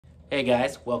Hey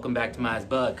guys, welcome back to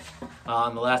MiahsBug.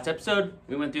 On the last episode,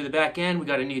 we went through the back end. We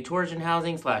got a new torsion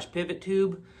housing / pivot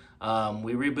tube.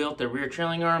 We rebuilt the rear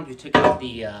trailing arms. We took out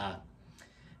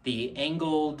the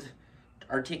angled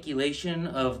articulation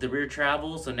of the rear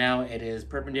travel, so now it is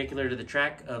perpendicular to the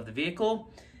track of the vehicle,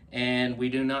 and we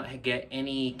do not get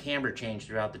any camber change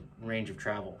throughout the range of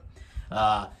travel.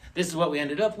 This is what we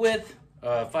ended up with: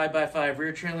 5x5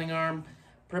 rear trailing arm,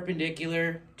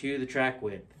 perpendicular to the track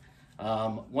width.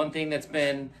 One thing that's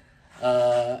been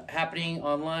happening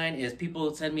online is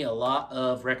people send me a lot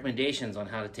of recommendations on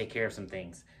how to take care of some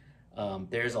things.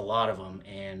 There's a lot of them,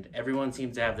 and everyone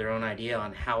seems to have their own idea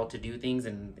on how to do things,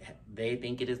 and they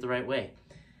think it is the right way.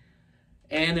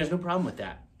 And there's no problem with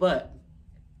that. But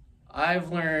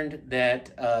I've learned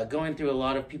that going through a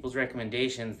lot of people's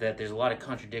recommendations that there's a lot of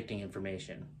contradicting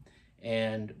information.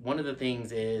 And one of the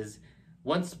things is,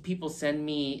 once people send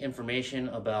me information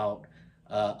about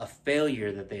a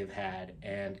failure that they've had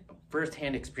and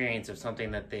firsthand experience of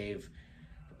something that they've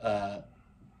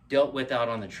dealt with out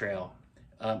on the trail,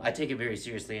 I take it very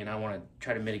seriously, and I want to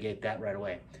try to mitigate that right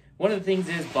away. One of the things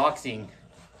is boxing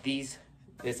this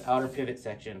outer pivot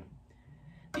section.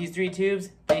 These three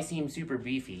tubes, they seem super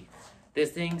beefy.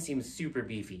 This thing seems super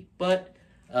beefy, but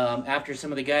after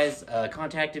some of the guys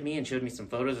contacted me and showed me some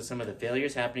photos of some of the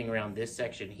failures happening around this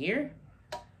section here,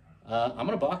 I'm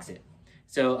gonna box it.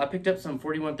 So I picked up some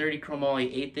 4130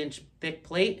 chromoly 1/8 inch thick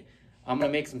plate. I'm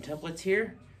gonna make some templates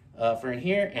here for in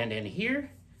here and in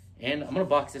here, and I'm gonna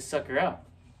box this sucker out.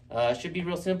 Should be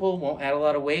real simple, won't add a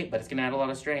lot of weight, but it's gonna add a lot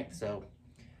of strength. So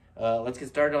let's get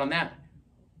started on that.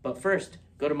 But first,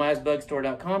 go to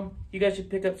MiahsBugstore.com. You guys should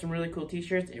pick up some really cool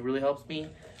t-shirts. It really helps me.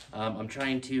 I'm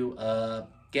trying to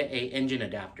get a engine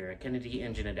adapter, a Kennedy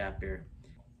engine adapter.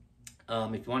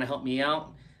 If you wanna help me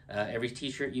out, every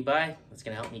t-shirt you buy, it's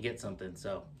gonna help me get something.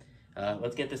 So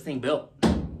let's get this thing built.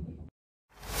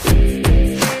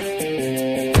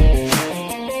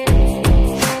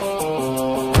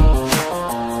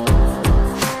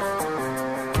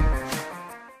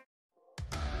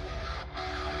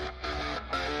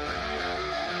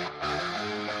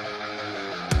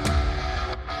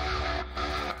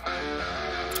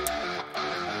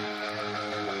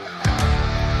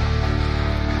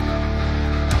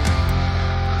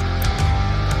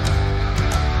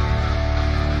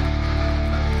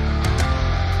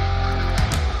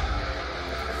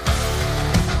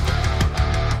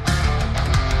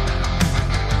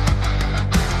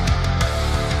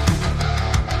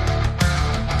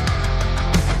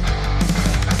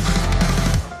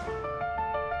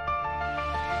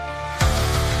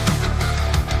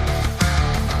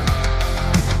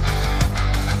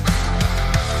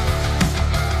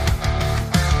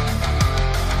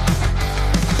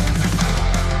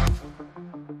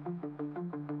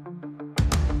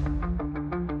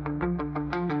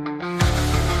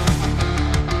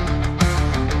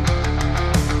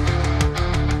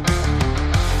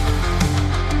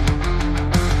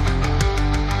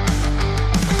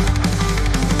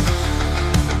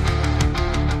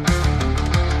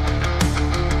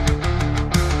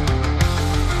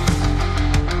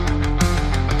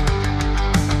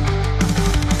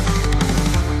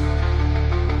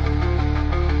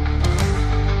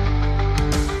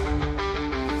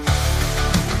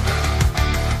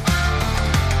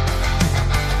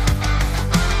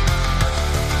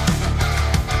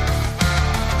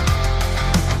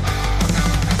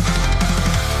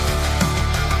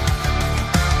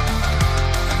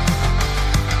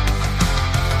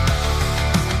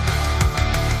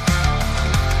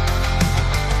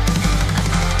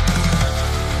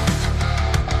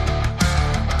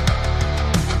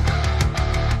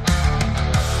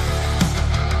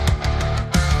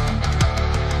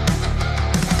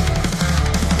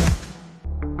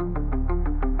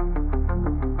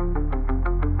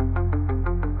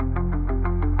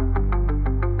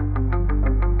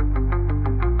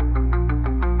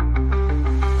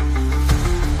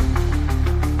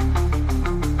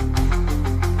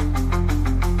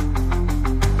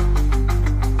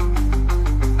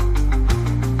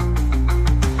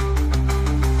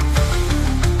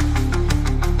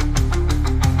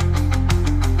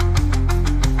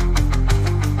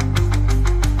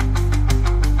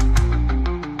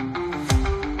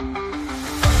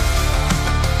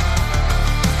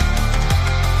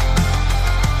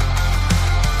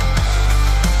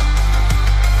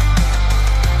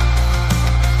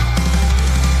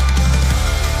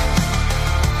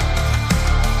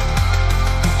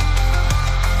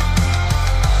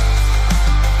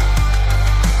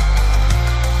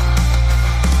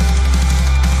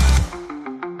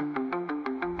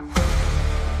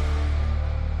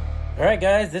 right,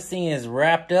 guys, this thing is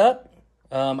wrapped up.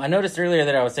 I noticed earlier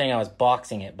that I was saying I was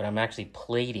boxing it, but I'm actually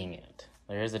plating it.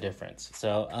 There's a difference.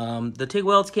 So the TIG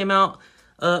welds came out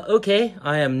okay.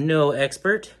 I am no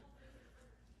expert,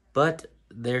 but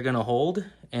they're gonna hold,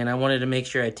 and I wanted to make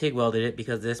sure I TIG welded it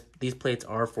because these plates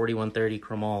are 4130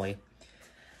 chromoly.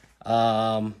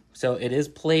 So it is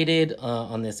plated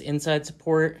on this inside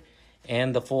support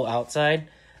and the full outside.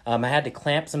 I had to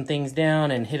clamp some things down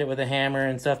and hit it with a hammer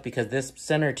and stuff because this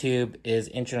center tube is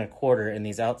 1.25 inches and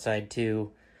these outside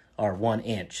two are 1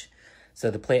 inch.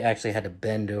 So the plate actually had to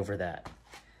bend over that.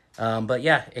 But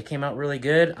yeah, it came out really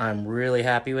good. I'm really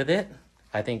happy with it.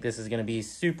 I think this is going to be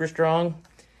super strong.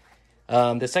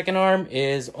 The second arm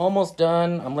is almost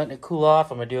done. I'm letting it cool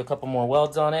off. I'm going to do a couple more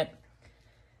welds on it.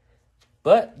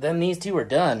 But then these two are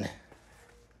done.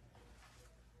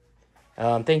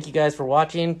 Thank you guys for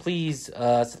watching. Please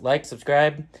like,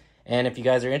 subscribe, and if you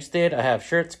guys are interested, I have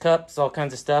shirts, cups, all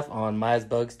kinds of stuff on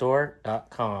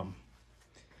MiahsBugstore.com.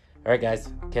 All right, guys,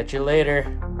 catch you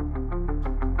later.